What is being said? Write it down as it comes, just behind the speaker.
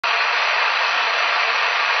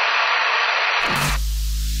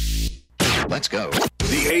Let's go.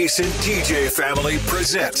 The Ace and TJ family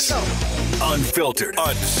presents Unfiltered,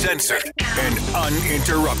 Uncensored, and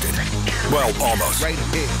Uninterrupted. Well, almost. Right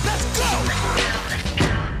here. Let's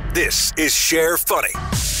go. This is Share Funny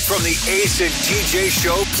from the Ace and TJ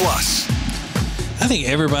Show Plus. I think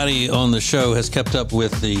everybody on the show has kept up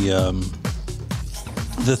with the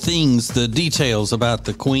things, the details about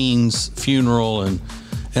the Queen's funeral and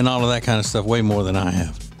all of that kind of stuff way more than I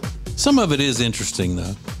have. Some of it is interesting,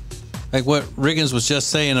 though. Like what Riggins was just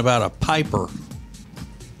saying about a piper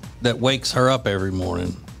that wakes her up every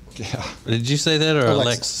morning. Yeah. Did you say that, or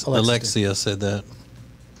Alexia said that?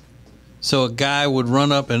 So a guy would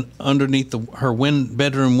run up and underneath her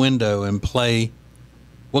bedroom window and play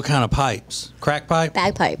what kind of pipes? Crack pipe?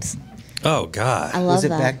 Bagpipes. Oh, God. I love Was it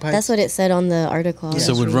that. bagpipes? That's what it said on the article.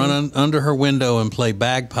 So would run under her window and play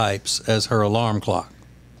bagpipes as her alarm clock,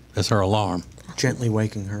 as her alarm. Gently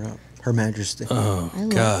waking her up. Her Majesty. Oh,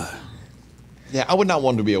 God. Yeah, I would not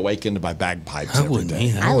want to be awakened by bagpipes I every wouldn't day.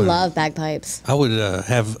 either. I love bagpipes. I would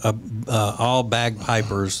have all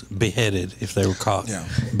bagpipers beheaded if they were caught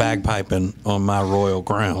bagpiping on my royal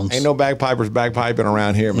grounds. Ain't no bagpipers bagpiping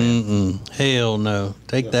around here, man. Hell no.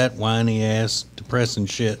 Take that whiny ass depressing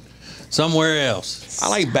shit somewhere else. I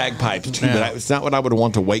like bagpipes too, Yeah. but it's not what I would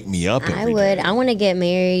want to wake me up every I day. would. I want to get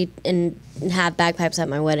married and have bagpipes at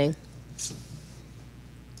my wedding.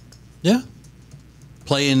 Yeah.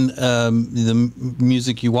 Playing the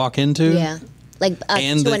music you walk into. Yeah. Like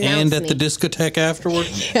And to announce at me. the discotheque afterward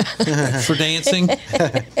for dancing.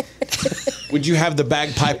 Would you have the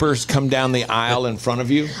bagpipers come down the aisle in front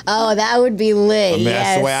of you? Oh, that would be lit. I mean, that's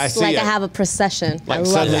yes. the way I see like it. I have a procession. I Like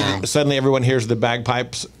love that. suddenly everyone hears the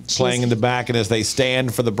bagpipes playing in the back, and as they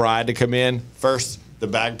stand for the bride to come in, first the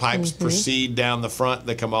bagpipes proceed down the front.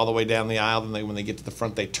 They come all the way down the aisle. Then when they get to the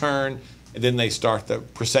front, they turn, and then they start the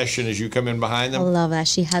procession as you come in behind I them. love that.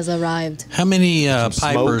 She has arrived. How many Some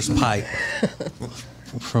pipers smoke. pipe?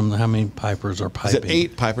 How many pipers are Is piping? it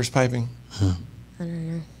 8 pipers piping?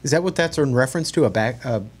 Is that what that's in reference to?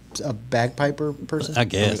 A bagpiper person? I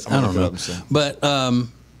guess. I'm I gonna don't look it know. up and see. But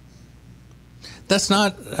that's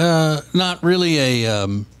not really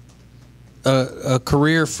a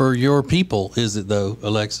career for your people, is it, though,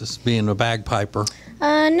 Alexis, being a bagpiper? No,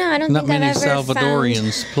 I don't Not think many I've ever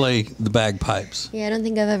Salvadorians play the bagpipes. Yeah, I don't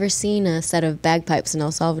think I've ever seen a set of bagpipes in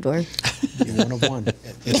El Salvador. You're one of one.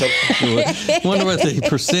 Wonder what the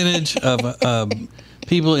percentage of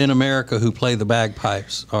people in America who play the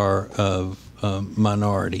bagpipes are of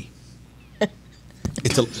minority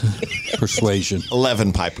It's persuasion.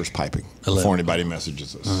 11 pipers piping 11. before anybody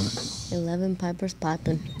messages us. 11 pipers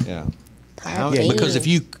piping. Yeah. Piping. Because if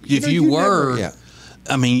you were,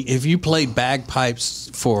 I mean, if you played bagpipes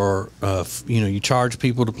for, you charge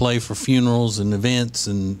people to play for funerals and events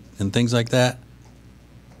and things like that,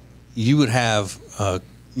 you would have, a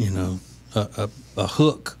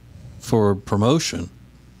hook for promotion.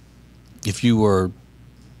 If you were,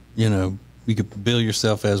 you could bill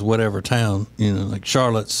yourself as whatever town, like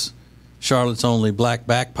Charlotte's only black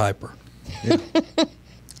bagpiper. Yeah.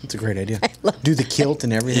 That's a great idea. Do the kilt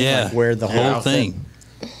and everything. Yeah, Like wear the whole whole outfit. thing.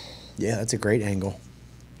 Yeah, that's a great angle.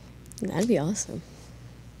 That'd be awesome.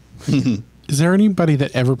 Is there anybody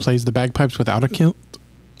that ever plays the bagpipes without a kilt?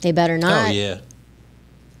 They better not. Oh yeah.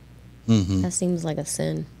 That seems like a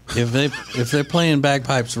sin. If they're playing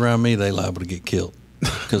bagpipes around me, they liable to get killed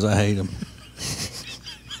because I hate them.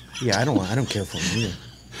 Yeah, I don't care for them either.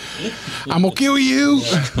 I'm gonna kill you.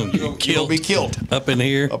 You'll be killed. Up in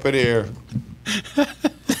here. Up in here.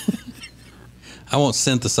 I want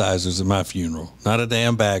synthesizers at my funeral, not a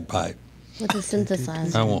damn bagpipe. What's a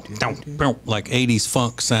synthesizer? I want like 80s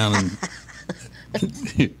funk sounding.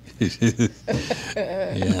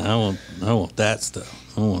 Yeah, I want that stuff.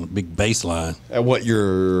 I want a big bass line. At what,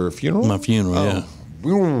 your funeral? My funeral, yeah.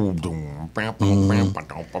 Oh,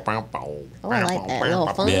 I like that little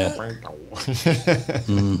funk. Yeah.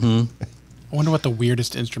 I wonder what the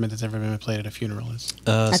weirdest instrument that's ever been played at a funeral is.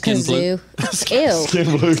 A Skin flute. kazoo.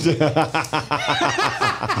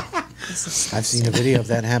 Ew. I've seen a video of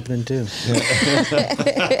that happening too.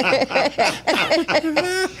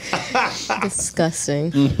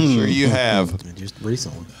 Disgusting. Sure you have. Just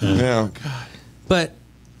recently. Yeah. But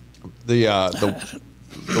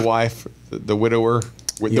The wife, the widower,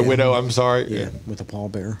 with the Yeah. widow, I'm sorry. Yeah, with a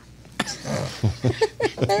pallbearer.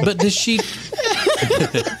 but does she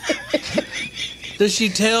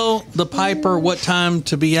tell the piper what time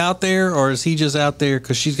to be out there, or is he just out there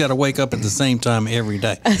because she's got to wake up at the same time every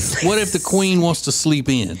day? What if the queen wants to sleep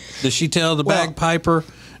in? Does she tell the bagpiper,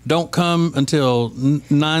 don't come until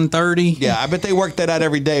 9:30. Yeah, I bet they work that out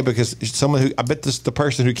every day because I bet the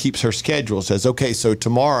person who keeps her schedule says, okay, so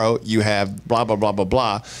tomorrow you have blah, blah, blah, blah,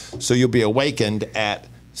 blah. So you'll be awakened at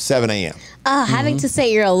 7 a.m. Having to set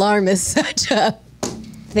your alarm is such a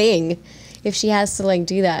thing. If she has to like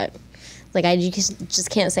do that, like you just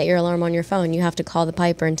can't set your alarm on your phone. You have to call the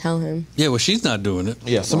piper and tell him. Yeah, well, she's not doing it.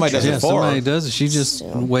 Yeah, somebody does it for somebody her. does it. She just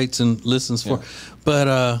waits and listens for.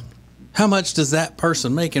 But how much does that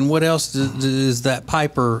person make, and what else is that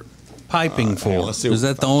piper piping for? Let's see. Is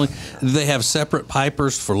that the only? Do they have separate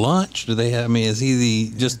pipers for lunch? Do they have? I mean, is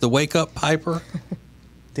he just the wake up piper?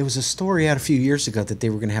 There was a story out a few years ago that they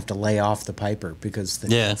were going to have to lay off the piper because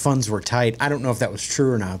the funds were tight. I don't know if that was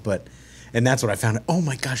true or not, and that's what I found. Oh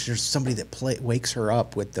my gosh, there's somebody that wakes her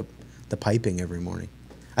up with the piping every morning.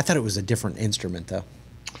 I thought it was a different instrument though.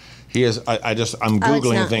 He is. I'm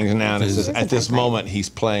Googling not. things now, and it says at this Bagpipe. moment he's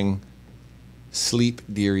playing "Sleep,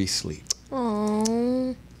 Dearie, Sleep."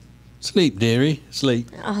 Oh, Sleep, dearie, sleep.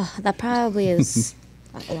 that probably is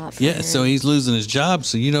a lot for Yeah, her. so he's losing his job.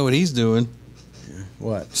 So you know what he's doing?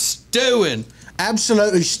 What? Stewing.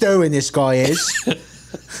 Absolutely stewing this guy is.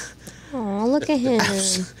 Oh, look at him.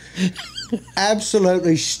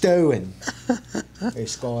 Absolutely stewing.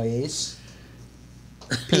 This guy is.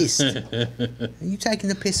 Pissed. Are you taking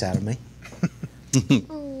the piss out of me?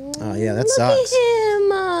 Oh yeah, that Look sucks. at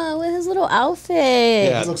him with his little outfit.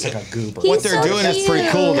 Yeah. He looks like a goober. What He's they're so doing is pretty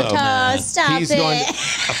cool, though. cute. Stop He's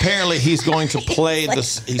it. apparently he's going to play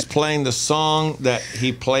he's playing the song that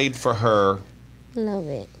he played for her. Love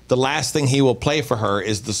it. The last thing he will play for her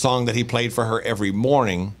is the song that he played for her every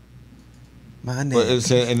morning. My Well,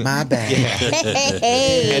 it's, name. My bad. Yeah.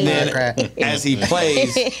 And then Crap. as he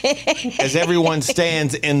plays, as everyone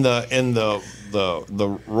stands in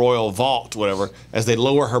the royal vault, whatever, as they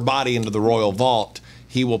lower her body into the royal vault,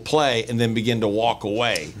 he will play and then begin to walk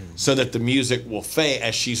away so that the music will fade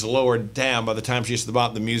as she's lowered down. By the time she gets to the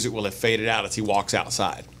bottom, the music will have faded out as he walks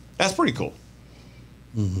outside. That's pretty cool.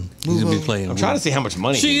 He's gonna be playing. I'm trying to see how much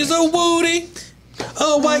money he She's makes. a Woody,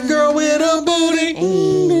 a white girl with a booty.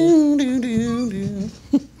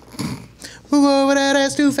 Woo over that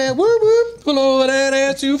ass too fat. Woo woo. Pull over that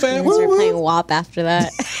ass too fast. Unless you're playing WAP after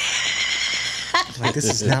that. Like this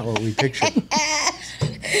is not what we pictured.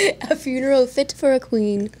 A funeral fit for a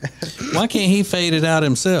queen. Why can't he fade it out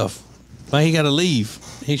himself? Why he got to leave?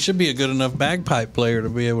 He should be a good enough bagpipe player to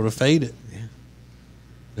be able to fade it. Yeah.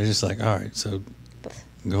 They're just like, all right, so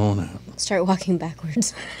go on out. Start walking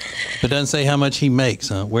backwards. But doesn't say how much he makes,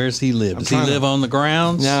 huh? Where's he live? Does he trying to- live on the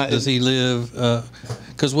grounds? No, Does he live?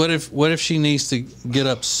 Because what if she needs to get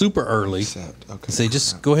up super early? Okay. And say,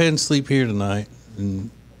 just go ahead and sleep here tonight. And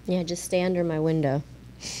Yeah, just stay under my window.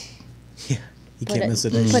 Yeah. You Put can't miss a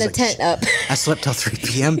day. a She's like, tent up. I slept till 3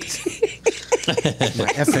 p.m. My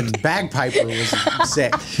effing bagpiper was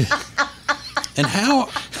sick. and how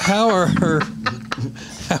are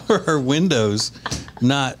her windows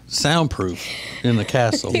not soundproof in the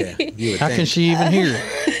castle? Yeah, you would How think. can she even hear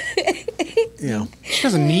it? You know, She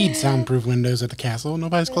doesn't need soundproof windows at the castle.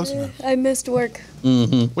 Nobody's close enough. I missed work. We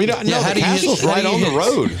don't know. how The do you hit- castle's how do right you on the hit-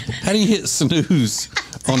 road. How do you hit snooze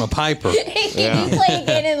on a piper? Yeah. You play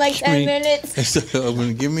again in like 10 mean- minutes. So,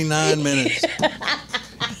 give me 9 minutes.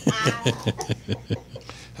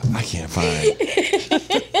 I can't find.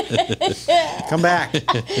 come back.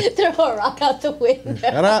 Throw a rock out the window.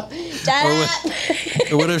 Shut up. Shut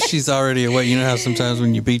up. Or what if she's already awake? You know how sometimes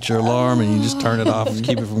when you beat your alarm and you just turn it off and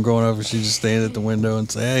keep it from going over, she just stands at the window and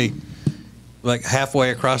say, hey, like halfway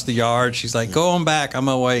across the yard, she's like, go on back, I'm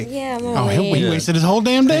awake. Yeah, I'm Oh, awake. he wasted his whole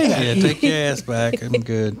damn day. Yeah, take your ass back. I'm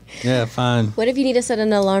good. Yeah, fine. What if you need to set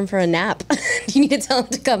an alarm for a nap? You need to tell him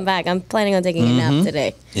to come back. I'm planning on taking a nap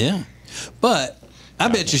today. Yeah. But I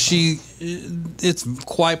bet you it's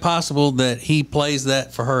quite possible that he plays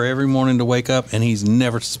that for her every morning to wake up and he's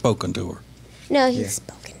never spoken to her. No, he's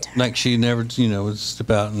spoken to her. Like she never, would step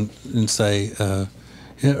out and say, yeah,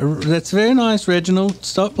 that's very nice, Reginald.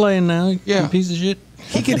 Stop playing now, Yeah. you piece of shit.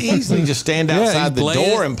 He could easily just stand Yeah, outside he's the playing.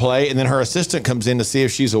 door and play, and then her assistant comes in to see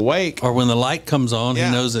if she's awake. Or when the light comes on, Yeah.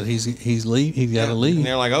 he knows that he's got to And leave.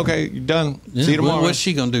 they're like, okay, you're done. Yeah. See you tomorrow. What's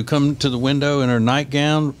she gonna do? Come to the window in her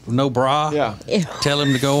nightgown, no bra? Yeah. Ew. Tell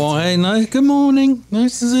him to go on. Hey, nice. Good morning.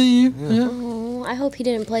 Nice to see you. Yeah. Oh, I hope he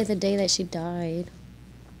didn't play the day that she died.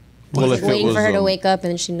 Well, if it Waiting was, for her to wake up,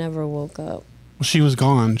 and she never woke up. Well, she was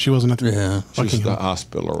gone. She wasn't at the Yeah. she was at the Buckingham.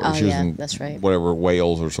 hospital, or Oh, she was yeah, in that's right. whatever,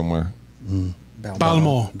 Wales or somewhere.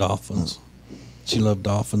 Baltimore. Dolphins. She loved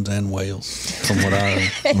dolphins and whales, from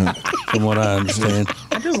what I understand.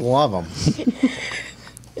 I just love them.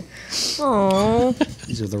 Oh,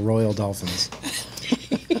 These are the royal dolphins.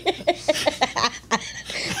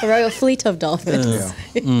 A royal fleet of dolphins.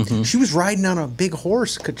 She was riding on a big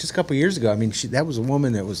horse just a couple years ago. I mean, that was a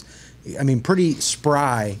woman that was, pretty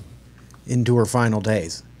spry into her final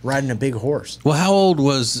days, riding a big horse. Well, how old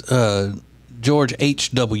was George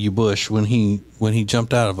H.W. Bush when he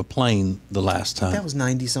jumped out of a plane the last time? That was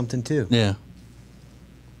 90-something, too. Yeah.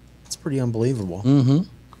 That's pretty unbelievable. Mm-hmm.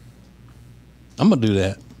 I'm going to do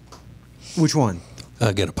that. Which one?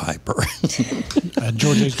 Get a Piper.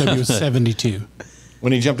 George H.W. was 72.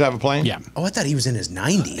 When he jumped out of a plane? Yeah. Oh, I thought he was in his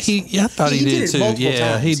 90s. I thought he did it too. multiple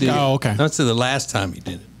Yeah, times. he did. Oh, okay. That's the last time he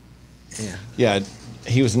did it. Yeah. Yeah,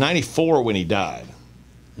 he was 94 when he died.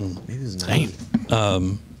 Maybe it was 90.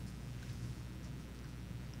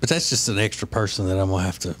 But that's just an extra person that I'm going to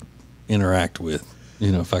have to interact with,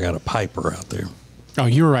 if I got a Piper out there. Oh,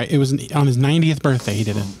 you were right. It was on his 90th birthday he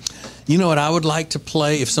did it. You know what I would like to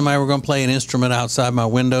play if somebody were going to play an instrument outside my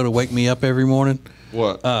window to wake me up every morning?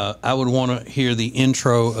 What? I would want to hear the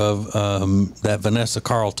intro of that Vanessa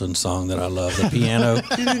Carlton song that I love, the piano.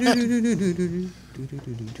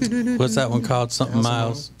 What's that one called? Something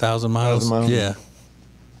Miles? 1,000 Miles? 1,000 Miles. Yeah.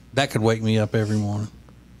 That could wake me up every morning.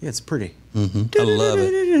 Yeah, it's pretty. I love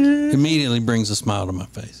it. Immediately brings a smile to my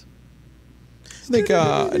face. I think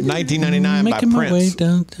 1999 by Making my way Prince.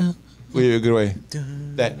 downtown. Wait, a good way.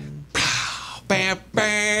 That. Oh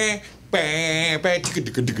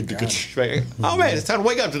man, it's time to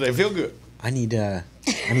wake up today. Feel good. I need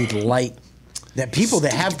light. That people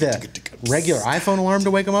that have the regular iPhone alarm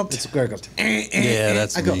to wake them up, it's where it goes. Yeah,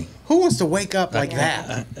 that's I go, me. who wants to wake up like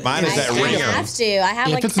that? Mine is that I ringer. have to. I have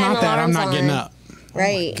If like it's 10 not that, I'm alarms not getting on. up.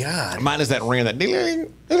 Right. God. Mine is that ringer.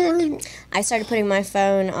 That. I started putting my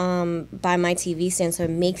phone by my TV stand so it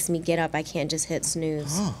makes me get up. I can't just hit snooze.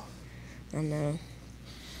 Oh. I know.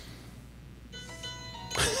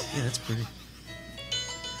 Yeah, that's pretty.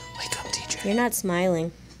 Wake up, DJ. You're not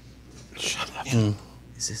smiling. Shut up. Is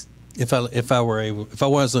this? If I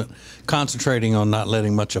wasn't concentrating on not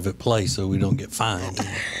letting much of it play so we don't get fined.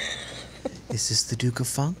 Is this the Duke of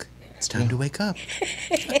Funk? It's time to wake up.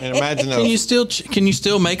 And imagine Can you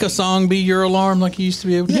still make a song be your alarm like you used to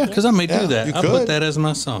be able to? Yeah. Because I may Yeah, do that. you I'll could. put that as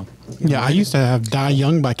my song. Yeah, I used to have Die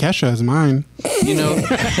Young by Kesha as mine. You know,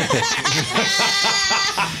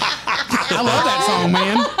 I love that song,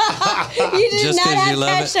 man. You did Just not 'cause have you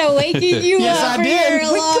love it? Kesha waking you Yes, up I for did.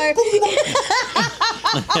 your alarm.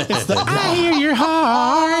 I hear your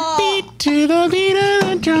heart beat to the beat of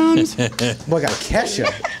the drums. Boy, I got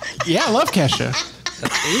Kesha. Yeah, I love Kesha.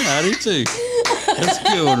 yeah, I do too. That's a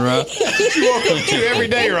good one, Rob. you every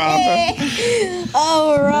day, Rob?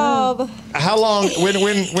 Oh, Rob. How long?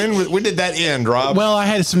 When did that end, Rob? Well, I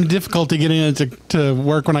had some difficulty getting it to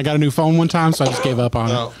work when I got a new phone one time, so I just gave up on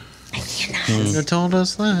it. You told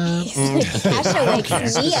us that. Kesha wakes me up.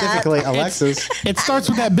 Specifically, Alexis. It starts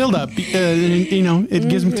with that build-up. It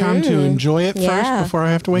gives me time to enjoy it Yeah. first before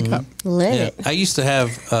I have to wake up. Live Yeah, it. I used to have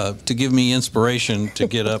to give me inspiration to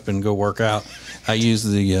get up and go work out. I used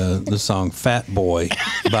the song "Fat Boy"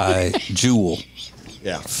 by Jewel.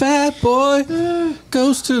 Yeah. Fat boy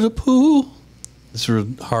goes to the pool. It's a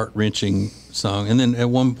heart-wrenching song. And then at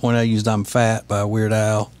one point I used "I'm Fat" by Weird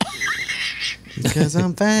Al. Because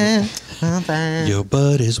I'm fat. I'm fat. Your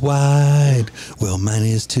butt is wide. Well, mine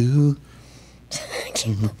is too.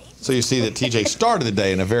 So you see that TJ started the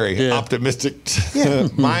day in a very Yeah. optimistic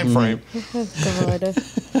mind frame. Oh, God.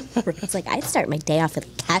 It's like, I'd start my day off with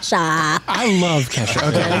Kesha. I love Kesha,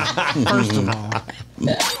 okay? First of all.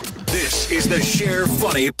 This is the Share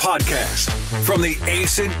Funny podcast from the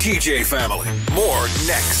Ace and TJ family. More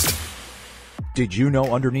next. Did you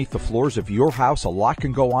know underneath the floors of your house a lot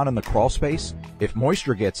can go on in the crawl space? If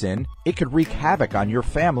moisture gets in, it could wreak havoc on your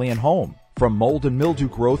family and home. From mold and mildew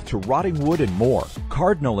growth to rotting wood and more,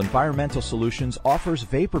 Cardinal Environmental Solutions offers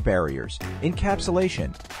vapor barriers,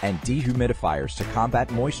 encapsulation, and dehumidifiers to combat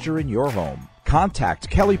moisture in your home. Contact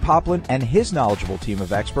Kelly Poplin and his knowledgeable team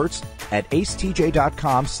of experts at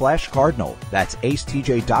acetj.com/cardinal. That's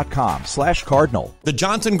acetj.com/cardinal. The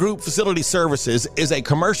Johnson Group Facility Services is a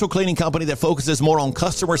commercial cleaning company that focuses more on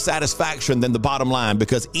customer satisfaction than the bottom line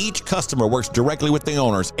because each customer works directly with the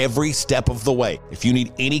owners every step of the way. If you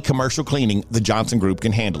need any commercial cleaning, the Johnson Group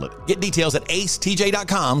can handle it. Get details at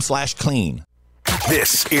acetj.com/clean.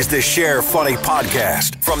 This is the Share Funny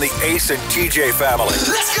podcast from the Ace and TJ family.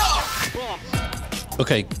 Let's go!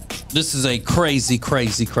 Okay, this is a crazy,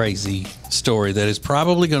 crazy, crazy story that is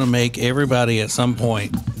probably going to make everybody at some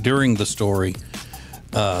point during the story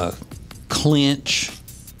clench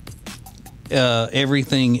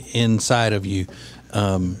everything inside of you.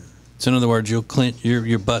 So in other words, you'll clench,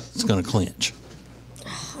 your butt's going to clench.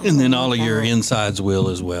 And then all of your insides will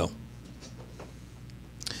as well.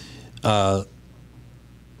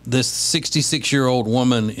 this 66-year-old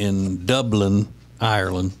woman in Dublin,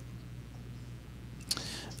 Ireland,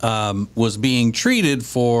 was being treated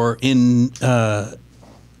for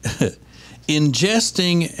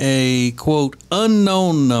ingesting a, quote,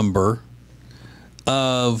 unknown number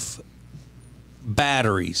of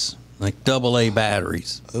batteries, like AA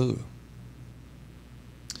batteries. Ooh.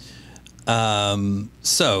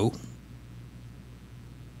 So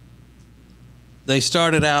they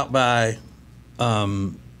started out by,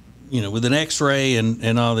 with an X-ray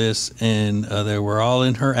and all this, and they were all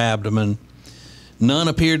in her abdomen. None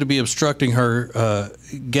appeared to be obstructing her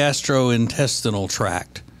gastrointestinal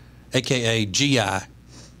tract, aka GI.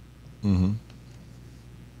 Mm-hmm.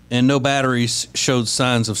 And no batteries showed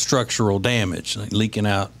signs of structural damage, like leaking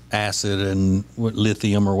out acid and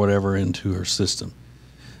lithium or whatever into her system.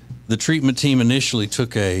 The treatment team initially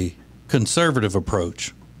took a conservative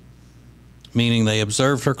approach, meaning they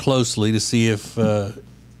observed her closely to see if how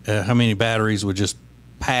many batteries would just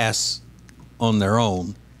pass on their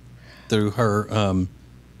own through her.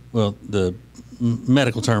 The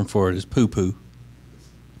medical term for it is poo-poo.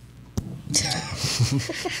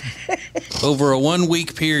 Over a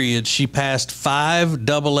 1-week period, she passed 5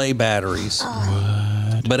 AA batteries.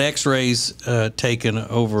 What? But X-rays taken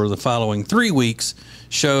over the following 3 weeks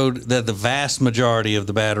showed that the vast majority of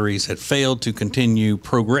the batteries had failed to continue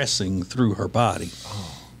progressing through her body.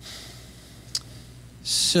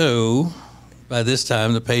 So, by this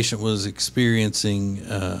time, the patient was experiencing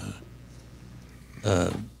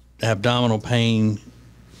abdominal pain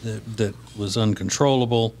that was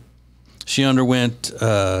uncontrollable. She underwent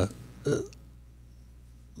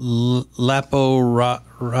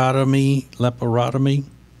laparotomy.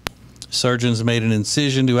 Surgeons made an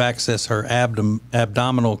incision to access her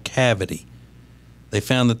abdominal cavity. They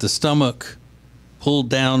found that the stomach, pulled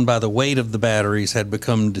down by the weight of the batteries, had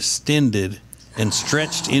become distended and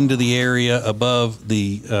stretched into the area above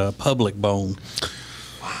the public bone.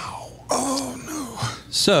 Wow. Oh, no.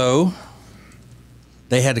 So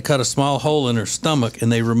they had to cut a small hole in her stomach,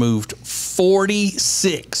 and they removed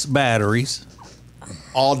 46 batteries.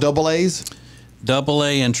 All AA's?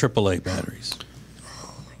 AA and AAA batteries.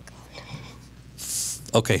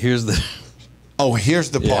 Okay, here's the... Oh, here's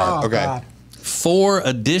the part. Okay. God. 4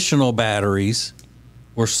 additional batteries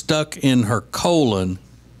were stuck in her colon,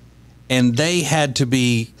 and they had to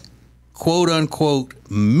be, quote-unquote,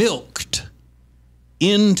 milked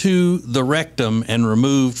into the rectum and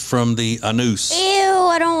removed from the anus. Ew,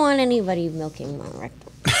 I don't want anybody milking my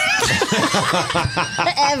rectum.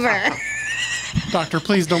 Ever. Doctor,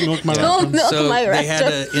 please don't milk my Don't rectum. milk So my they rectum.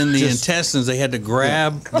 had to, in the intestines, they had to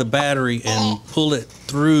grab the battery and pull it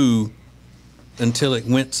through until it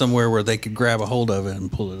went somewhere where they could grab a hold of it and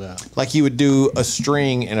pull it out. Like you would do a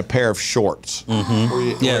string in a pair of shorts.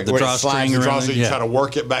 Mm-hmm. Yeah, the drawstring around draws, it, you yeah. try to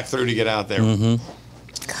work it back through to get out there. Mm-hmm.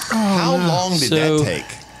 How long did So- that take?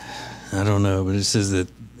 I don't know, but it says that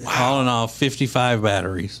all in all, 55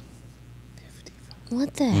 batteries.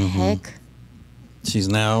 What the Mm-hmm. heck? She's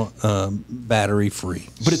now battery free.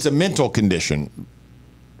 But it's a mental condition,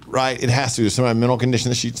 right? It has to be some mental condition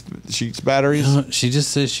that she eats batteries. She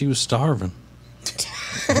just says she was starving.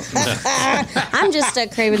 I'm just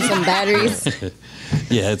craving some batteries.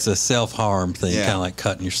 Yeah, it's a self-harm thing, Yeah. kind of like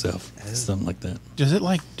cutting yourself, something like that. Does it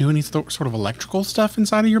like do any sort of electrical stuff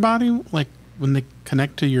inside of your body, like when they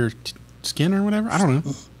connect to your skin or whatever? I don't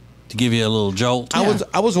know. To give you a little jolt. I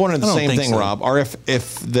was wondering the I don't same think thing, so. Rob. Or if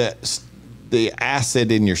the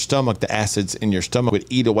acid in your stomach, the acids in your stomach would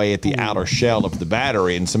eat away at the outer shell of the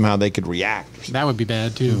battery, and somehow they could react. That would be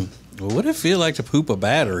bad too. Well, what would it feel like to poop a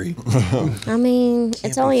battery? I mean,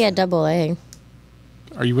 it's only a AA.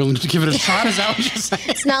 Are you willing to give it a shot? Is that what you're saying?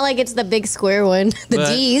 It's not like it's the big square one. The But,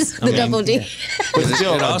 D's, I the mean, double D. But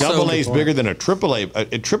still, It a also- double A is bigger than a triple A.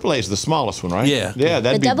 A triple A is the smallest one, right? Yeah. Yeah,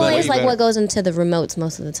 that'd The be double A way is like better. what goes into the remotes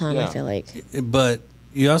most of the time, Yeah. I feel like. But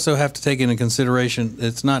you also have to take into consideration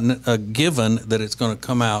it's not a given that it's going to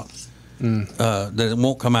come out, that it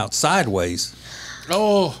won't come out sideways.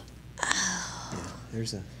 Oh,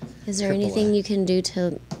 There's a Is there Triple anything A. you can do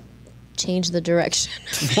to change the direction?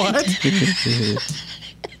 what?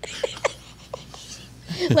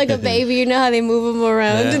 Like a baby, you know how they move them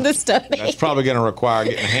around Yeah. in the stomach. That's probably going to require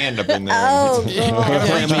getting a hand up in there. Oh, Yeah, God.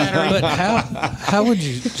 I mean, but how would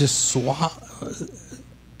you just swap?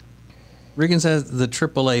 Riggins has the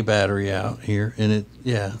AAA battery out here, and it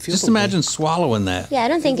Feels just okay. imagine swallowing that. Yeah, I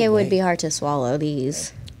don't think it would be hard to swallow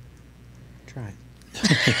these. try.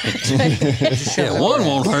 Yeah, one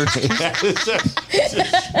won't hurt.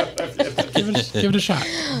 Give it a shot.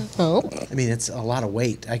 Oh. I mean, it's a lot of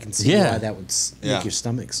weight. I can see why that would make your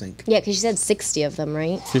stomach sink. Yeah, because you said 60 of them,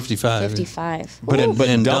 right? 55. 55. But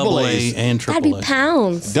in double A A's and triple That'd be A.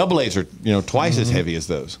 pounds. Double A's are twice as heavy as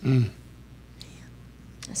those.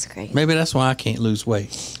 That's great. Maybe that's why I can't lose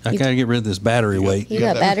weight. I gotta get rid of this battery weight. You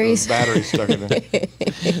got batteries? Batteries stuck in there.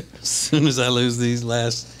 As soon as I lose these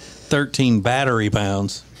last 13 battery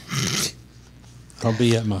pounds, I'll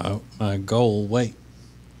be at my goal weight.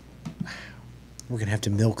 We're gonna have to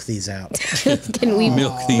milk these out. Can we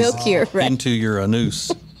milk your into your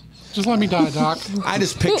anus? Just let me die, Doc. I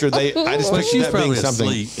just picture she's that being something.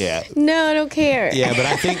 Asleep. Yeah. No, I don't care. Yeah, but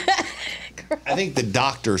I think the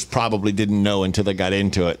doctors probably didn't know until they got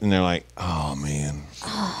into it, and they're like, "Oh man,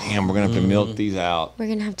 damn, we're gonna have to milk these out." We're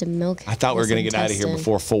gonna have to milk. I thought we were gonna get out of here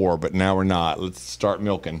before 4, but now we're not. Let's start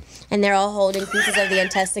milking. And they're all holding pieces of the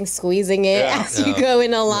intestine, squeezing it as you go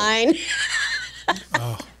in a line.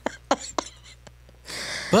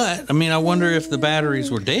 But I mean, I wonder if the batteries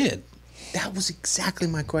were dead. That was exactly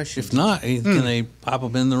my question. If not, can they pop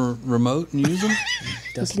them in the remote and use them?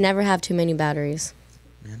 You can never have too many batteries.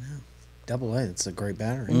 I know. Double A, that's a great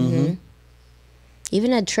battery. Mm-hmm.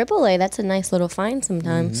 Even a triple A, that's a nice little find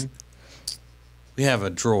sometimes. We have a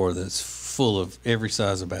drawer that's full of every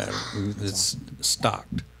size of battery. It's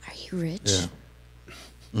stocked. Are you rich?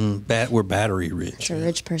 Yeah. We're battery rich. It's a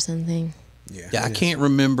rich person thing. Yeah, I can't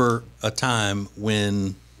remember a time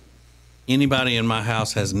when anybody in my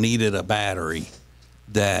house has needed a battery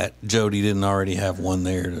that Jody didn't already have one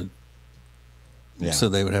there so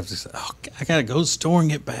they would have to say, "Oh, I gotta go to the store and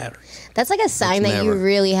get batteries." That's like a sign that you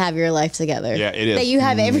really have your life together. Yeah, it is. That you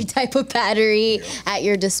have every type of battery at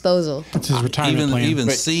your disposal. That's his retirement plan.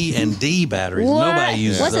 Even C and D batteries. What? Nobody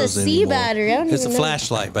uses What's those a C anymore. battery? I don't It's even a know.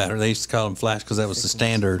 flashlight battery. They used to call them flash because that was the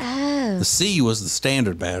standard. Oh. The C was the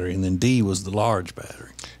standard battery, and then D was the large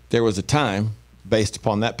battery. There was a time, based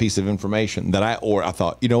upon that piece of information, that I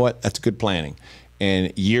thought, you know what, that's good planning.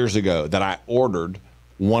 And years ago, that I ordered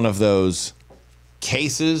one of those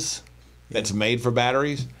cases that's made for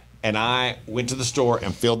batteries, and I went to the store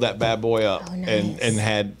and filled that bad boy up. Oh, nice. and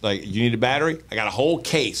had, like, you need a battery? I got a whole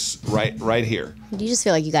case right here. You just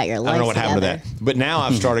feel like you got your life I don't know what happened to together. that. But now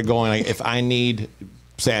I've started going, like, if I need,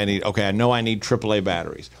 I know I need AAA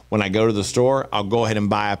batteries. When I go to the store, I'll go ahead and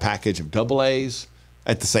buy a package of AA's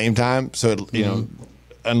at the same time. So, you know,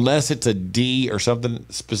 unless it's a D or something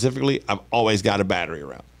specifically, I've always got a battery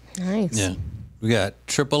around. Nice. Yeah. We got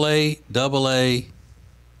AAA, AA,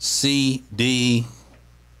 C, D,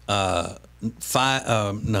 what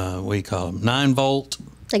do you call them? 9 volt.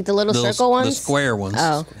 Like the little Those- circle ones? The square ones.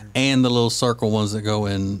 Oh. And the little circle ones that go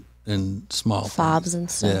in small Fobs things. and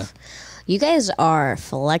stuff. Yeah. You guys are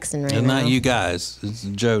flexing right And now. not you guys. It's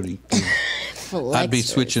Jody. I'd be Flexers.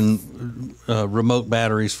 switching remote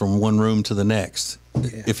batteries from one room to the next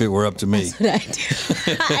if it were up to me. That's what I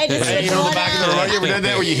do. I just Hey, you know the back of the remote? You ever done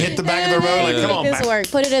that where you hit the back of the remote? Like, come on, Make this back. work.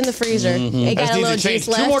 Put it in the freezer. It got Just a need little to change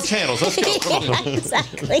juice 2 left. more channels. Let's go. Come on.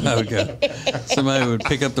 Exactly. I would go. Somebody would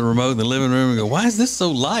pick up the remote in the living room and go, "Why is this so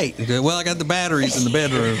light?" And go, "Well, I got the batteries in the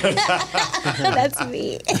bedroom." That's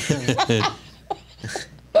me.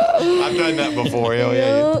 I've done that before.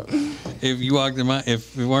 Yeah. If you walked in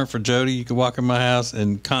if it weren't for Jody, you could walk in my house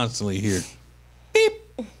and constantly hear beep,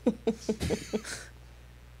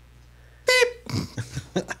 beep,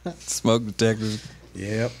 smoke detectors,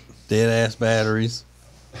 Yep. dead ass batteries.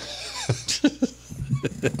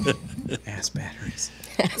 Ass batteries.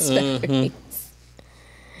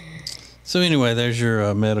 So anyway, there's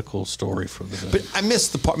your medical story for the day. But I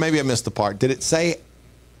missed the part. Maybe I missed the part. Did it say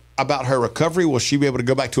about her recovery? Will she be able to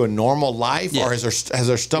go back to a normal life, Yeah. or has her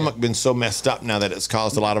stomach been so messed up now that it's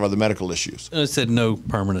caused a lot of other medical issues? It said no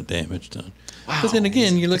permanent damage done. But then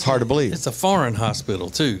again, you look. It's hard to believe. It's a foreign hospital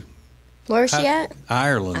too. Where is she at?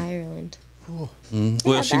 Ireland. Ireland.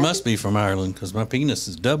 Well, she must be from Ireland because my penis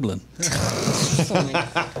is Dublin.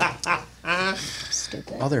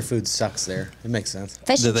 Stupid. All their food sucks there. It makes sense.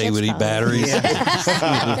 Fish That and they chips would eat probably. batteries.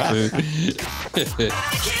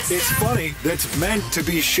 It's funny that's meant to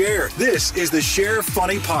be shared. This is the Share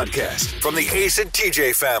Funny Podcast from the Ace and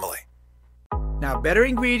TJ family. Now, better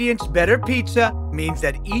ingredients, better pizza means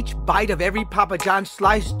that each bite of every Papa John's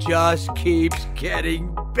slice just keeps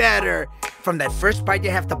getting better. From that first bite you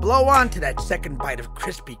have to blow on, to that second bite of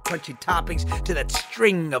crispy, crunchy toppings, to that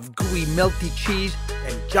string of gooey, melty cheese.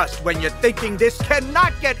 And just when you're thinking this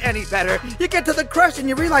cannot get any better, you get to the crust and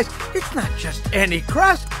you realize it's not just any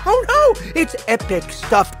crust. Oh no, it's epic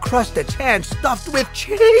stuffed crust that's hand-stuffed with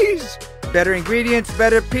cheese. Better ingredients,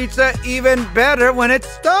 better pizza, even better when it's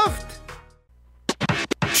stuffed.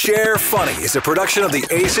 Share Funny is a production of the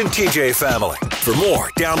Ace and TJ family. For more,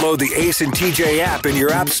 download the Ace and TJ app in your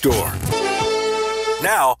app store.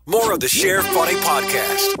 Now, more of the Share Funny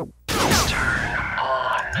podcast.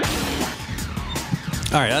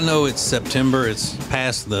 All right, I know it's September. It's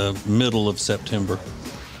past the middle of September.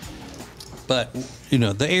 But,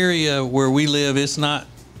 the area where we live, it's not,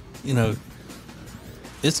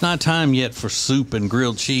 it's not time yet for soup and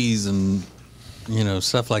grilled cheese and,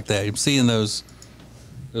 stuff like that. I'm seeing those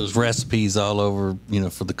recipes all over,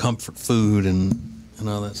 for the comfort food and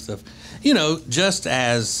all that stuff. Just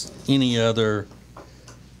as any other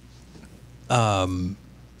highly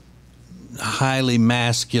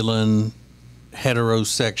masculine,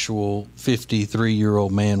 heterosexual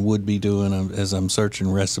 53-year-old man would be doing as I'm searching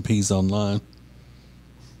recipes online.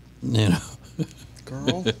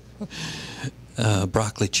 Girl.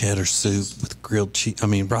 Broccoli cheddar soup with grilled cheese.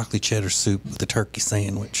 Broccoli cheddar soup with a turkey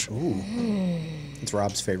sandwich. Ooh. It's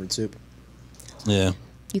Rob's favorite soup. Yeah.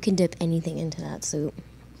 You can dip anything into that soup,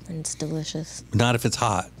 and it's delicious. Not if it's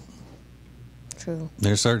hot. True.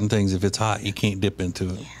 There are certain things, if it's hot, you can't dip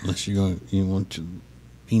into it unless you want your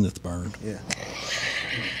penis burned. Yeah.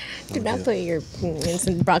 Do not put your penis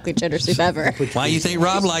in broccoli cheddar soup ever. Why you think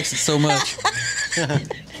Rob likes it so much?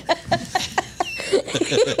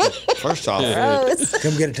 First off,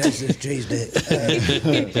 come get a taste of this cheese dick.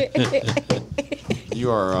 You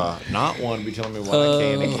are not one to be telling me what I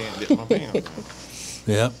can and can't dip my penis.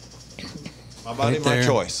 Yep. My body, Right my there.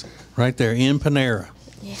 choice. Right there in Panera.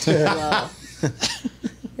 Yeah.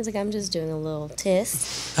 He's like, I'm just doing a little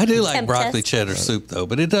test. I do like Temp broccoli test. cheddar soup though,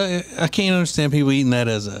 but I can't understand people eating that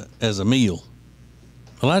as a meal.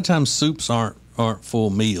 A lot of times soups aren't full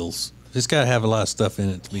meals. It's got to have a lot of stuff in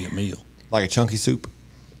it to be a meal. Like a chunky soup.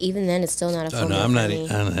 Even then, it's still not a full meal I'm for not. me.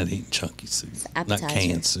 I'm not eating chunky soup. Not appetizer.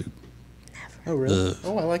 canned soup. Oh, really?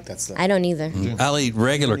 Oh, I like that stuff. I don't either. I'll eat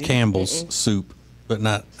regular Campbell's soup, but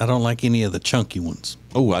not. I don't like any of the chunky ones.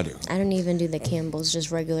 Oh, I do. I don't even do the Campbell's,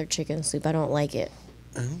 just regular chicken soup. I don't like it.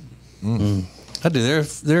 I do.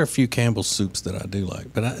 There are a few Campbell's soups that I do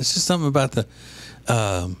like, but it's just something about the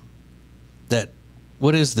that.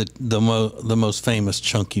 What is the most famous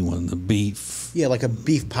chunky one? The beef. Yeah, like a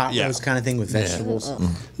beef pot roast kind of thing with vegetables.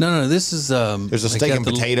 No. This is There's a they steak got and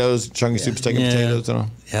the- potatoes, chunky soup, steak and potatoes. And all.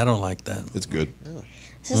 Yeah, I don't like that. It's good.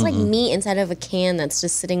 It's just like meat inside of a can that's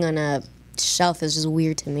just sitting on a shelf is just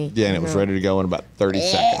weird to me. Yeah, and it was ready to go in about 30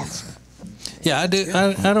 seconds. Yeah, I do.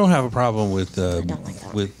 I don't have a problem with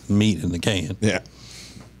with meat in the can. Yeah.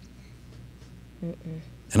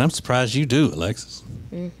 And I'm surprised you do, Alexis.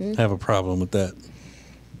 Have a problem with that.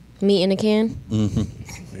 Meat in a can?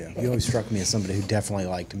 Mm-hmm. Yeah, you always struck me as somebody who definitely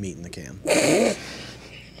liked meat in the can.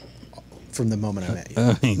 From the moment I met you.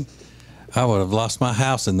 I mean, I would have lost my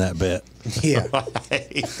house in that bet. Yeah.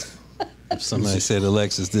 If somebody said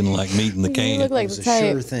Alexis didn't like meat in the can. You look like It was the a type.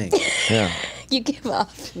 sure thing. Yeah. You give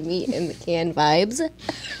off meat in the can vibes.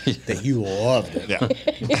 That you loved it. Yeah.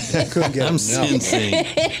 Couldn't get I'm enough. sensing,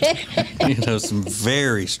 some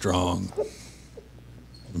very strong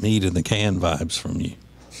meat in the can vibes from you.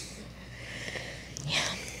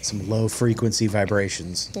 Some low frequency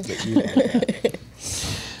vibrations that you had.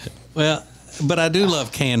 Well, but I do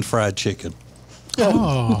love canned fried chicken.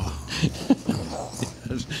 Oh,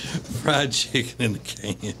 Fried chicken in a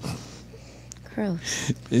can.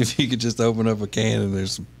 Gross. If you could just open up a can and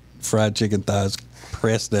there's some fried chicken thighs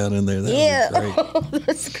pressed down in there, that would be great.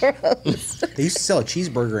 That's gross. They used to sell a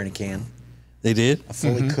cheeseburger in a can. They did? A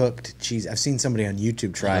fully cooked cheese. I've seen somebody on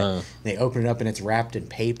YouTube try it. They open it up and it's wrapped in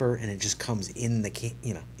paper and it just comes in the can.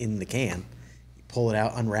 In the can. You pull it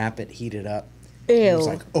out, unwrap it, heat it up. Ew. It was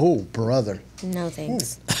like, oh, brother. No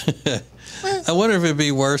thanks. I wonder if it'd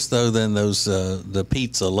be worse though than those the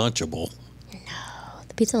pizza Lunchable.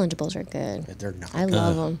 The pizza Lunchables are good. They're not. I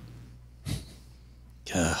love them.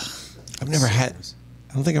 I've never had.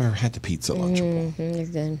 I don't think I've ever had the pizza Lunchable. They're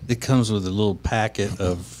good. It comes with a little packet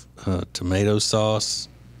of tomato sauce,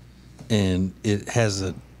 and it has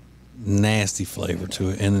a nasty flavor to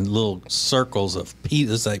it, and then little circles of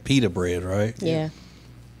pita. It's like pita bread, right? Yeah.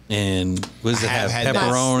 And what does it I have? have had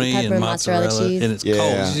that. Pepperoni Pepper, and mozzarella mozzarella, cheese. and it's Yeah.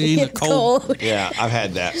 cold. You eat it It's cold. cold. Yeah, I've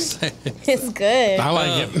had that. It's good. I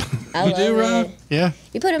like it. I You do, love Rob? it. Yeah.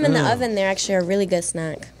 You put them in the oven, they're actually a really good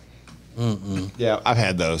snack. Yeah, I've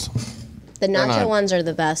had those. The nacho not- ones are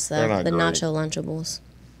the best, they're though. not The great. nacho Lunchables.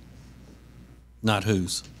 Not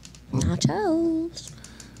whose. Nachos.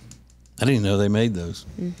 I didn't know they made those.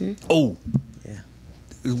 Oh,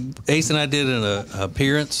 Yeah. Ace and I did an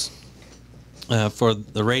appearance for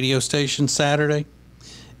the radio station Saturday,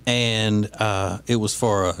 and it was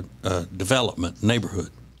for a development neighborhood,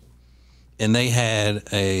 and they had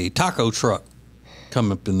a taco truck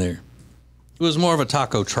come up in there. It was more of a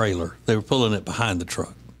taco trailer. They were pulling it behind the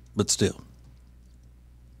truck, but still.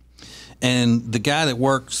 And the guy that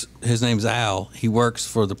works, his name's Al, he works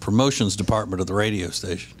for the promotions department of the radio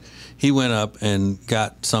station. He went up and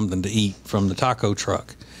got something to eat from the taco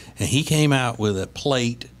truck. And he came out with a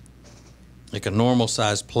plate, like a normal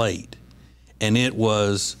sized plate. And it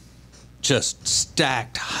was just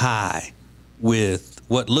stacked high with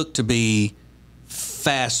what looked to be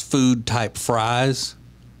fast food type fries.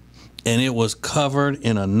 And it was covered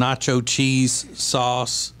in a nacho cheese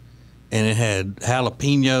sauce. And it had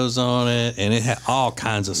jalapenos on it, and it had all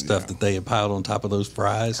kinds of stuff that they had piled on top of those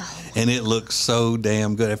fries. And it looked so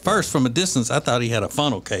damn good. At first, from a distance, I thought he had a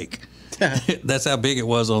funnel cake. That's how big it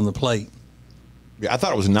was on the plate. Yeah, I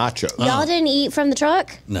thought it was nachos. Y'all didn't eat from the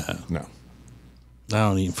truck? No. No. I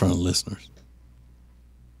don't eat in front of listeners.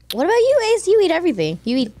 What about you, Ace? You eat everything.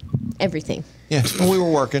 You eat everything. Yeah, well, we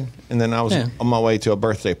were working, and then I was on my way to a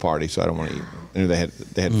birthday party, so I don't want to eat. And they had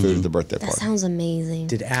food at the birthday That party. sounds amazing.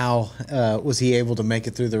 Did Al, was he able to make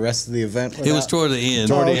it through the rest of the event? It was toward the end.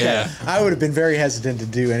 Oh, okay. Yeah. I would have been very hesitant to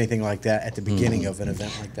do anything like that at the beginning of an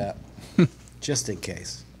event like that, just in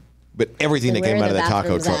case. But everything So that came where out of the that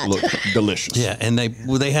taco bathrooms truck at? looked delicious. Yeah, and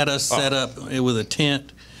they had us set up with a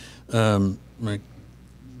tent, like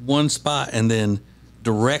one spot, and then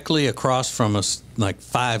directly across from us, like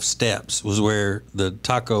 5 steps, was where the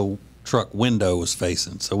taco truck window was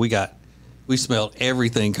facing. So we smelled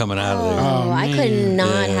everything coming out of there. Oh, I could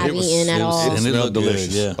not have eaten at all. And it looked delicious.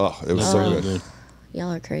 good, yeah. Oh, it was so good.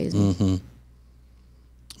 Y'all are crazy. Mm-hmm.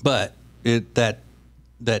 But that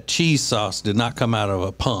cheese sauce did not come out of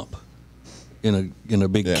a pump in a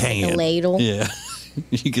big can. A ladle? Yeah,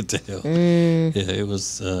 you could tell. Yeah, it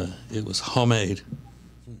was homemade.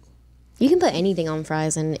 You can put anything on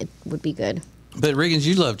fries and it would be good. But Riggins,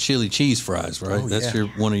 you love chili cheese fries, right? Oh, That's yeah.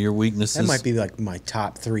 one of your weaknesses. That might be like my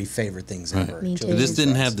top 3 favorite things ever. Me chili too. This cheese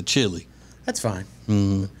didn't fries. have the chili. That's fine.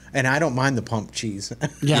 And I don't mind the pump cheese.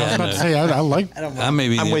 Yeah, I was about to say, I like. I'm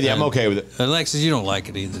with you. I'm okay with it. Alexis, you don't like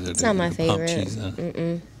it either. It's not my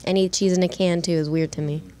favorite. Any cheese in a can too is weird to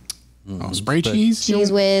me. Oh, spray cheese?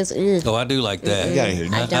 Cheese whiz. Ugh. Oh, I do like that.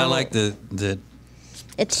 I I don't. like the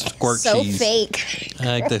It's squirt so cheese. fake. I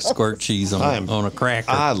like the squirt cheese on a cracker.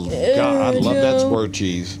 I love that squirt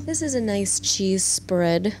cheese. This is a nice cheese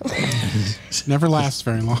spread. Never lasts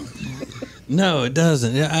very long. No, it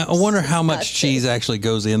doesn't. I wonder how much cheese actually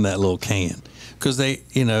goes in that little can, because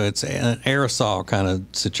it's an aerosol kind of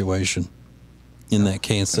situation in that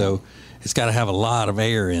can, so it's got to have a lot of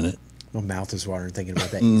air in it. My mouth is watering thinking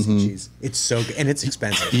about that easy cheese. It's so good, and it's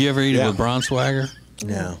expensive. You ever eat it with Braunschweiger?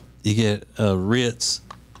 No. You get a Ritz,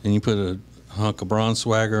 and you put a hunk of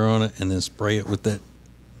Braunschweiger on it, and then spray it with that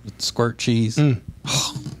squirt cheese.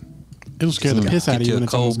 It'll scare the piss out of you when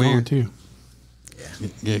it's almost gone, too.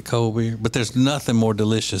 Get cold beer. But there's nothing more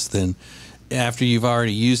delicious than after you've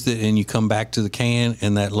already used it and you come back to the can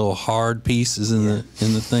and that little hard piece is in the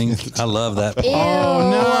thing. I love that. Ew. Oh,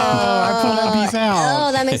 no. I pulled that piece out.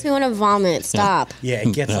 Oh, that makes me want to vomit. Stop. Yeah,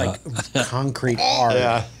 it gets like concrete hard.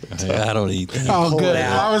 Yeah. I don't eat that. Oh, pull good. it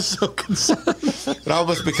out. I was so concerned. It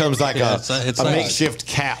almost becomes like it's a like- makeshift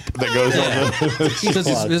cap that goes on the. Because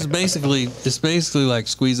it's basically like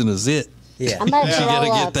squeezing a zit. Yeah. I'm about to You throw gotta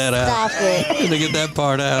up. get that out. Stop it. You gotta get that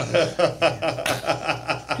part out.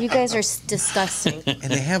 You guys are disgusting. And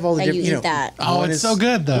they have all the That different, you eat that. Oh, one it's is- so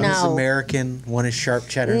good, though. One is No. American, one is sharp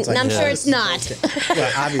cheddar. It's like, I'm sure it's not.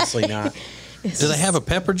 Well, obviously not. Do they have a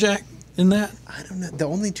pepper jack in that? I don't know. The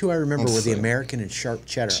only 2 I remember were the American and sharp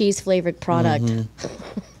cheddar. Cheese flavored product.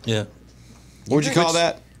 Yeah. What'd you call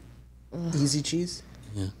that? Easy cheese?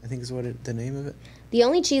 Yeah. I think is what the name of it. The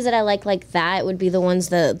only cheese that I like that would be the ones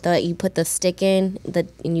that you put the stick in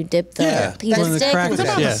and you dip the pizza one of the stick. crackers. It's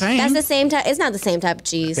about Yeah. the same. That's the same type. It's not the same type of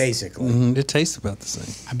cheese. Basically. It tastes about the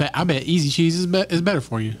same. I bet easy cheese is better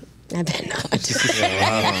for you. I bet not. It's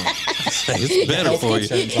better for you.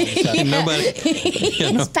 Nobody,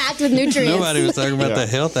 It's packed with nutrients. nobody was talking about the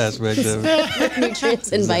health aspect of it.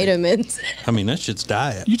 Nutrients and vitamins. I mean, that shit's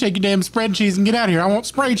diet. You take your damn spread cheese and get out of here. I want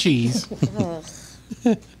spray cheese.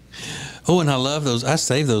 Oh, and I love those. I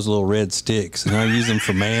save those little red sticks, and I use them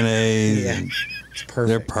for mayonnaise. Yeah. and It's perfect.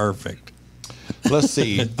 They're perfect. Let's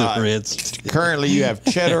see. The red sticks. Currently, you have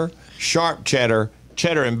cheddar, sharp cheddar,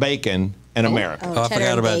 cheddar and bacon, and American. Oh, I cheddar forgot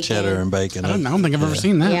and about bacon. cheddar and bacon. I don't think I've ever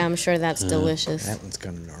seen that. Yeah, I'm sure that's delicious. That one's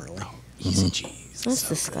kind of gnarly. Easy cheese. That's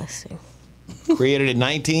disgusting. Created in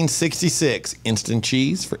 1966, instant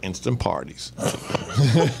cheese for instant parties. Hey,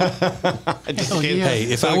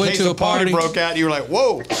 if I in went case to a a party, broke out, you were like,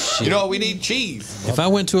 "Whoa! You know, we need cheese." if I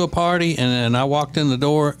went to a party and I walked in the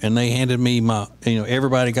door and they handed me my,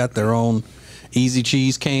 everybody got their own easy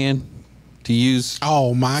cheese can to use.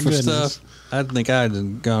 Oh my for goodness! Stuff. I think I'd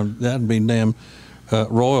have gone. That'd be damn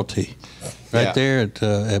royalty right there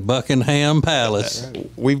at Buckingham Palace.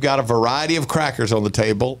 We've got a variety of crackers on the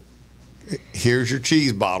table. Here's your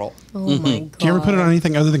cheese bottle. Oh my god! Do you ever put it on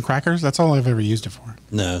anything other than crackers? That's all I've ever used it for.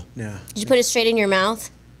 No. Yeah. Did you put it straight in your mouth?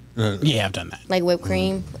 Yeah, I've done that. Like whipped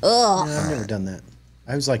cream? Ugh. No, I've never done that.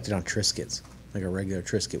 I always liked it on Triscuits, like a regular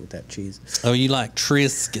Triscuit with that cheese. Oh, you like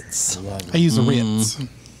Triscuits? I love it. I use the Ritz.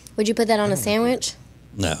 Would you put that on a sandwich?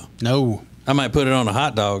 No. No. I might put it on a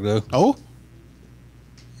hot dog though. Oh,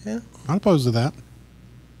 Yeah. I'm opposed to that.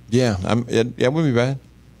 Yeah, it wouldn't be bad.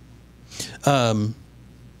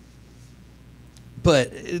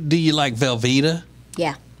 But do you like Velveeta?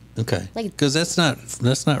 Yeah. Okay. Like- Because that's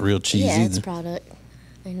not real cheese Yeah, it's either. product.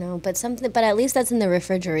 I know, but at least that's in the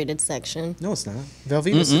refrigerated section. No, it's not.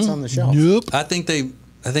 Velveeta sits on the shelf. Nope. I think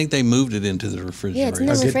they moved it into the refrigerator. Yeah, it's in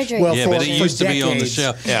the Oh, did- refrigerated well, Yeah, section. but it for used to be on the decades.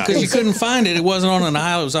 shelf. Yeah. Because you couldn't find it. It wasn't on an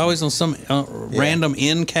aisle. It was always on some random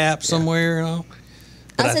end cap somewhere. You know?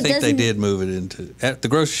 But Also, I think they doesn't- did move it into at the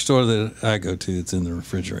grocery store that I go to. It's in the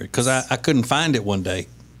refrigerator because I couldn't find it one day,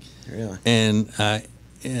 Really? and I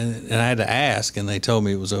had to ask, and they told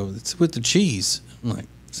me it was over. It's with the cheese. I'm like,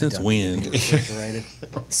 since when? Refrigerated.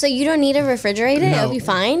 So you don't need a refrigerator? No. It'll be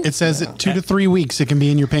fine? It says 2 to 3 weeks it can be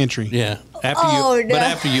in your pantry. Yeah. Oh, no. But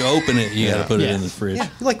after you open it, you got to put it Yeah. in the fridge. Yeah,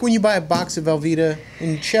 like when you buy a box of Velveeta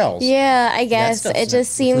in shells. Yeah, I guess. stuff's It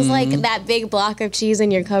just seems like that big block of cheese in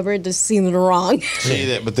your cupboard just seems wrong. See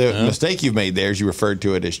that, but the mistake you've made there is you referred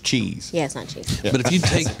to it as cheese. Yeah, it's not cheese. But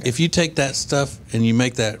if you take that stuff and you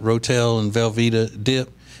make that Rotel and Velveeta dip,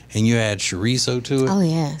 and you add chorizo to it, Oh,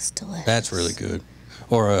 yeah, it's delicious. that's really good.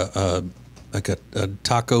 Or a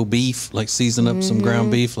taco beef, like season up some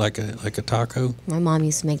ground beef like a taco. My mom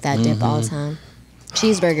used to make that dip all the time.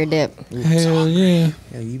 Cheeseburger dip. Hell yeah!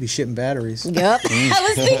 Yeah, you be shitting batteries. Yep.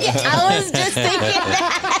 I was just thinking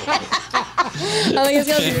that. I think it's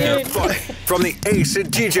gonna be Share good. Funny from the Ace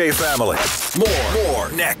and TJ family.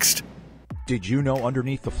 More next. Did you know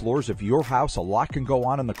underneath the floors of your house a lot can go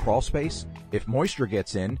on in the crawl space? If moisture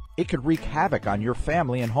gets in, it could wreak havoc on your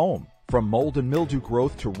family and home. From mold and mildew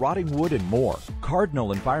growth to rotting wood and more,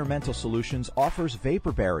 Cardinal Environmental Solutions offers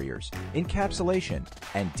vapor barriers, encapsulation,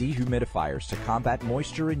 and dehumidifiers to combat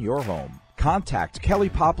moisture in your home. Contact Kelly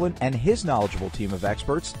Poplin and his knowledgeable team of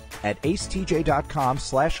experts at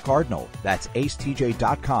acetj.com/cardinal. That's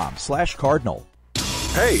acetj.com/cardinal.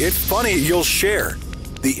 Hey, it's funny you'll share.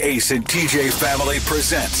 The Ace and TJ family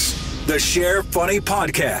presents the Share Funny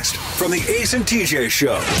podcast from the Ace and TJ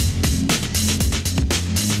Show.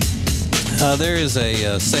 There is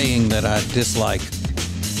a saying that I dislike.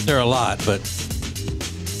 There are a lot, but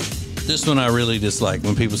this one I really dislike.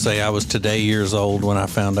 When people say I was today years old when I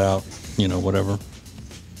found out, whatever.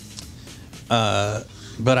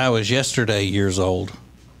 But I was yesterday years old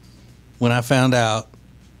when I found out.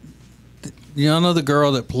 Y'all know the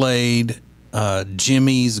girl that played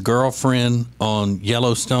Jimmy's girlfriend on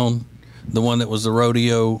Yellowstone, the one that was the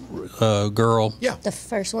rodeo girl. Yeah. The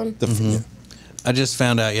first one? I just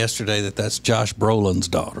found out yesterday that that's Josh Brolin's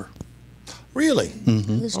daughter. Really?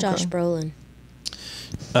 Who's Josh Brolin?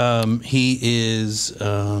 He is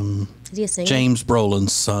Is he a singer? James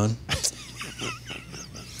Brolin's son.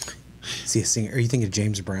 Is he a singer? Are you thinking of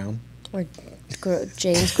James Brown? Or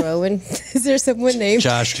James Groban? Is there someone named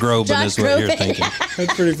Josh Groban Josh is what you're Groban. thinking.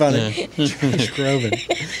 That's pretty funny. Josh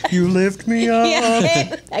Groban. You lift me up.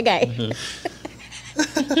 Yeah, okay.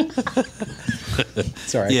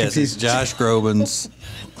 Sorry, I Yes, it's confused Josh Groban's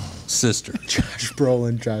sister. Josh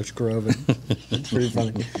Brolin, Josh Groban. That's pretty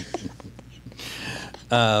funny.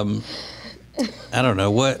 I don't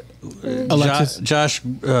know what. Alexis. Josh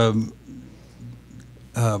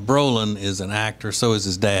Brolin is an actor. So is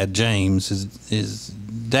his dad, James. His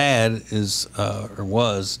dad is or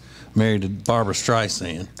was married to Barbara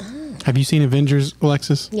Streisand. Have you seen Avengers,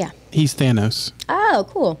 Alexis? Yeah. He's Thanos. Oh,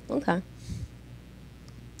 cool. Okay.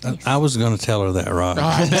 I was going to tell her that, Rob.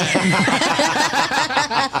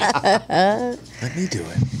 Let me do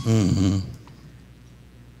it.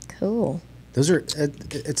 Cool. Those are.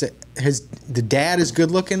 The dad is good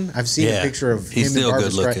looking. I've seen Yeah, a picture of he's him still and Barbra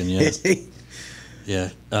good looking, yeah. Streisand. Yeah,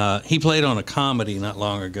 he played on a comedy not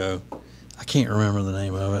long ago. I can't remember the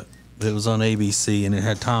name of it, but it was on ABC, and it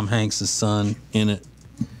had Tom Hanks' son in it.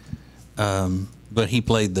 But he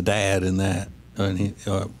played the dad in that, and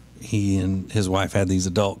he and his wife had these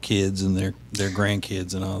adult kids and their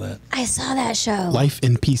grandkids and all that. I saw that show. Life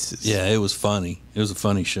in Pieces. Yeah, it was funny. It was a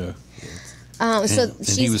funny show. So And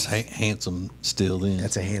he was handsome still then.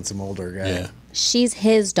 That's a handsome older guy. Yeah, she's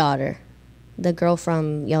his daughter, the girl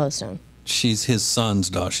from Yellowstone. She's his son's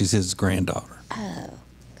daughter. She's his granddaughter. Oh.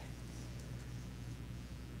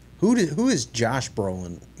 Who is Josh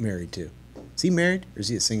Brolin married to? Is he married or is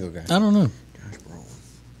he a single guy? I don't know. Josh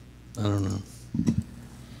Brolin. I don't know.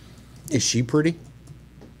 Is she pretty?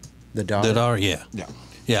 The daughter? The daughter, yeah. Yeah.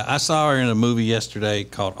 Yeah, I saw her in a movie yesterday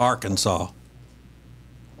called Arkansas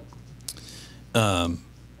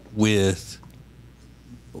with,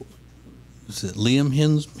 is it Liam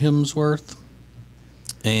Hemsworth?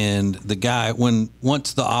 And the guy,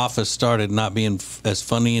 once The Office started not being as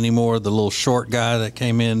funny anymore, the little short guy that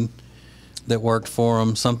came in that worked for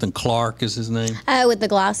him, something Clark is his name. With the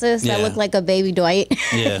glasses that looked like a baby Dwight.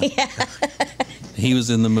 Yeah. He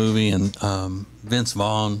was in the movie, and Vince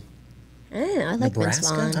Vaughn. I like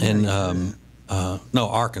Nebraska? Vince Vaughn. And no,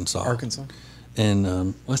 Arkansas. Arkansas.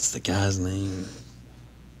 And what's the guy's name?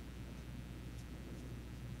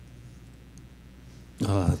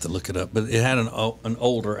 I'll have to look it up. But it had an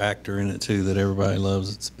older actor in it too that everybody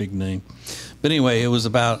loves. It's a big name. But anyway, it was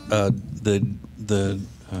about the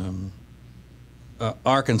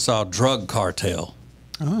Arkansas drug cartel.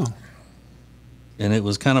 Oh. And it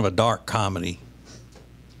was kind of a dark comedy.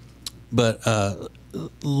 But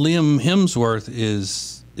Liam Hemsworth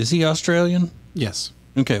is he Australian? Yes.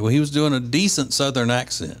 Okay, well, he was doing a decent Southern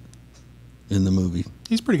accent in the movie.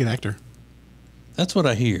 He's a pretty good actor. That's what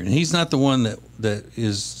I hear. And he's not the one that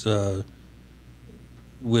is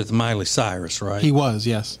with Miley Cyrus, right? He was,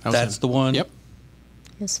 yes. That's the one? Yep.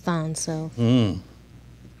 It's fine, so.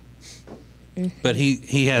 But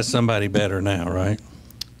he has somebody better now, right?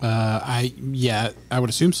 I would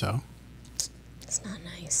assume so. It's not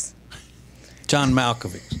nice. John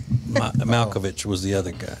Malkovich. Malkovich was the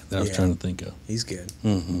other guy that I was trying to think of. He's good.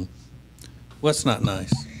 Mm-hmm. What's not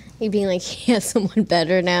nice? You being like, he has someone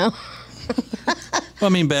better now. Well, I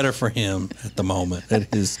mean, better for him at the moment,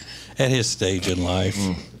 at his stage in life.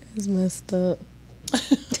 It's messed up.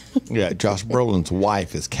 Yeah, Josh Brolin's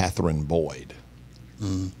wife is Catherine Boyd.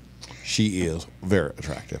 She is very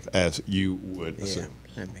attractive, as you would assume.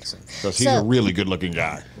 That makes sense. Because he's a really good-looking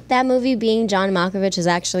guy. That movie, Being John Malkovich, is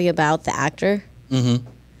actually about the actor. Mm-hmm.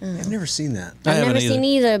 I've never seen that. I've never seen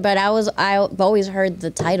either, but I've always heard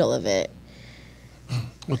the title of it.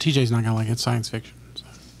 Well, TJ's not gonna like it. Science fiction. So.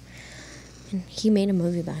 And he made a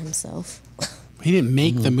movie by himself. He didn't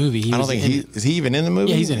make the movie. I don't think is he even in the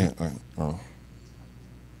movie? Yeah, he's in it. Oh.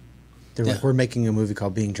 They're like, we're making a movie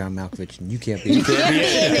called Being John Malkovich, and you can't be in it.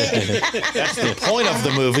 That's the point of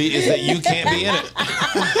the movie, is that you can't be in it.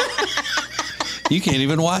 You can't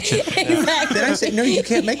even watch it. Exactly. Then I say, no, you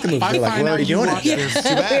can't make the movie. They're like, we're already doing it.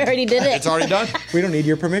 Yeah, we already did it. It's already done. We don't need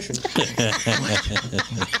your permission.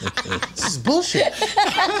 This is bullshit.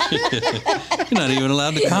 You're not even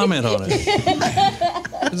allowed to comment on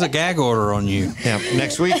it. There's a gag order on you. Yeah.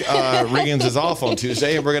 Next week, Riggins is off on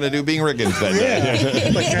Tuesday, and we're going to do Being Riggins that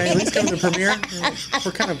day. Like, can I at least come to the premiere?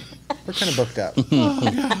 We're kind of booked up.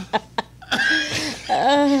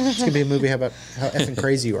 It's gonna be a movie about how effing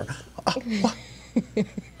crazy you are. What?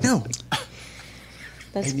 No.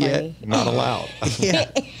 That's and funny. Yet not allowed.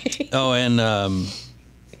 Yeah. Oh, and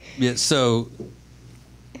so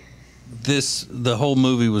the whole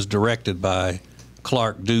movie was directed by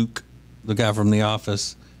Clark Duke, the guy from The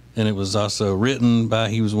Office, and it was also written by,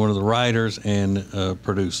 he was one of the writers and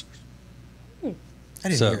producers. I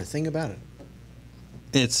didn't hear a thing about it.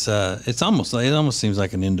 It almost seems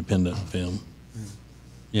like an independent film.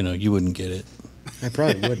 You know, you wouldn't get it. I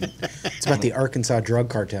probably wouldn't. It's about the Arkansas drug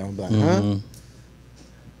cartel. I'm like, huh?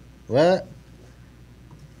 What?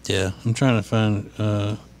 Yeah, I'm trying to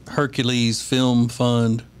find Hercules Film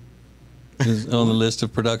Fund is on the list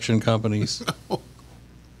of production companies.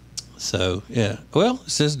 So, yeah. Well,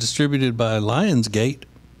 it says distributed by Lionsgate.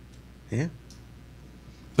 Yeah.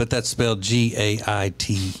 But that's spelled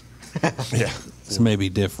G-A-I-T. Yeah. It's maybe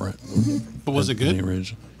different. But was it good? The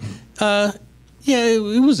original. Yeah,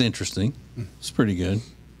 it was interesting. It's pretty good.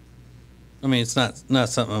 I mean, it's not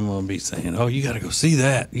something I'm going to be saying, oh, you got to go see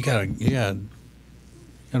that. You got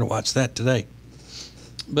to watch that today.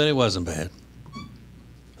 But it wasn't bad.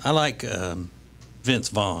 I like Vince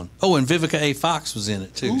Vaughn. Oh, and Vivica A. Fox was in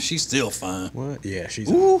it too. Ooh. She's still fine. What? Yeah, she's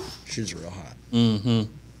real hot. Mm-hmm.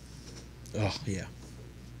 Oh, yeah.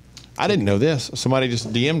 I didn't know this. Somebody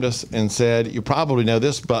just DM'd us and said, you probably know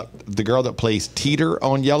this, but the girl that plays Teeter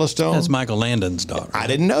on Yellowstone. That's Michael Landon's daughter. I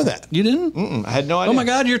didn't know that. You didn't? Mm-mm, I had no idea. Oh, my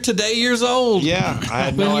God, you're today years old. Yeah, I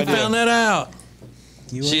had no idea. When you found that out.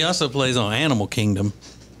 She also plays on Animal Kingdom.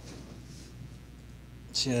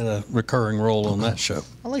 She had a recurring role on that show.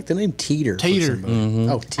 I like the name Teeter. Tater. Mm-hmm.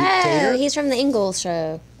 Oh, Tater? He's from the Ingalls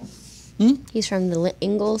show. He's from the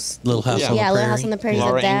Ingalls. Little House on the Prairie. Yeah, Little House on the Prairie.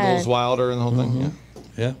 Laura Dad. Ingalls Wilder and the whole thing. Yeah.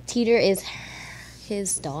 Yeah. Teeter is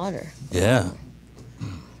his daughter. Yeah.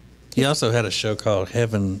 He also had a show called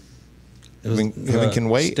Heaven. It was, Heaven Can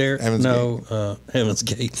Wait? Heaven's Gate. Heaven's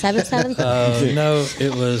Gate. 7-7? No,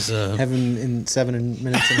 it was Heaven in 7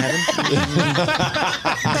 minutes in heaven.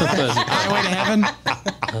 Highway to Heaven.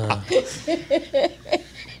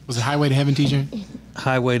 Was it Highway to Heaven, TJ?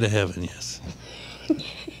 Highway to Heaven. Yes.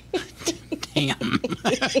 Damn.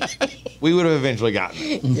 We would have eventually gotten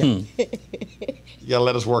it. You gotta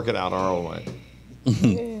let us work it out our own way.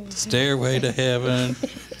 Stairway to Heaven.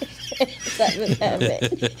 7th Heaven.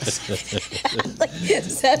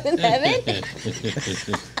 7th Heaven?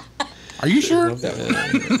 Are you sure?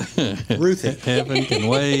 Ruthie. Heaven Can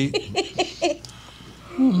Wait.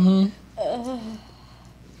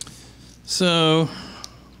 So,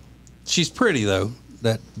 she's pretty though.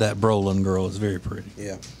 That Brolin girl is very pretty.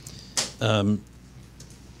 Yeah. I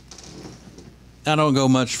don't go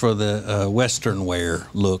much for the Western wear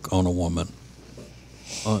look on a woman,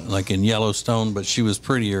 like in Yellowstone, but she was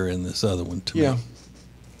prettier in this other one to me.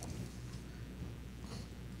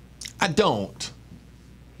 I don't,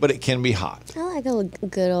 but it can be hot. I like a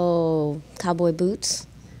good old cowboy boots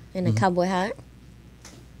and a cowboy hat.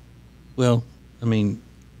 Well, I mean,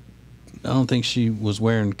 I don't think she was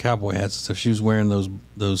wearing cowboy hats and stuff. She was wearing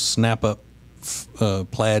those snap-up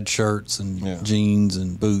plaid shirts and jeans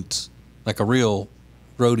and boots, like a real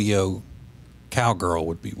rodeo cowgirl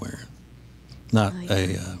would be wearing, not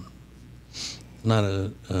a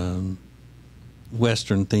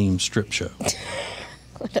Western themed strip show.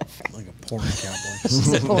 Whatever. Like a porn cowboy.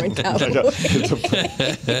 It's a porn cowboy.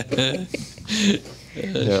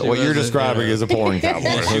 What you're describing is a porn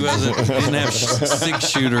cowboy. She didn't have 6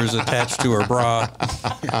 shooters attached to her bra.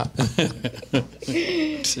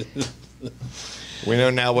 We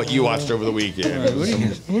know now what you watched over the weekend.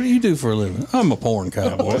 What do you do for a living? I'm a porn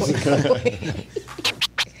cowboy.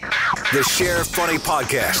 The Sheriff Funny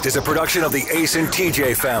Podcast is a production of the Ace and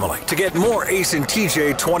TJ family. To get more Ace and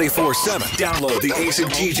TJ 24/7, download the Ace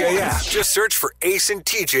and TJ app. Just search for Ace and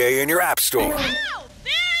TJ in your app store.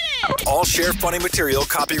 All Sheriff Funny material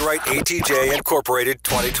copyright ATJ Incorporated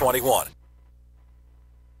 2021.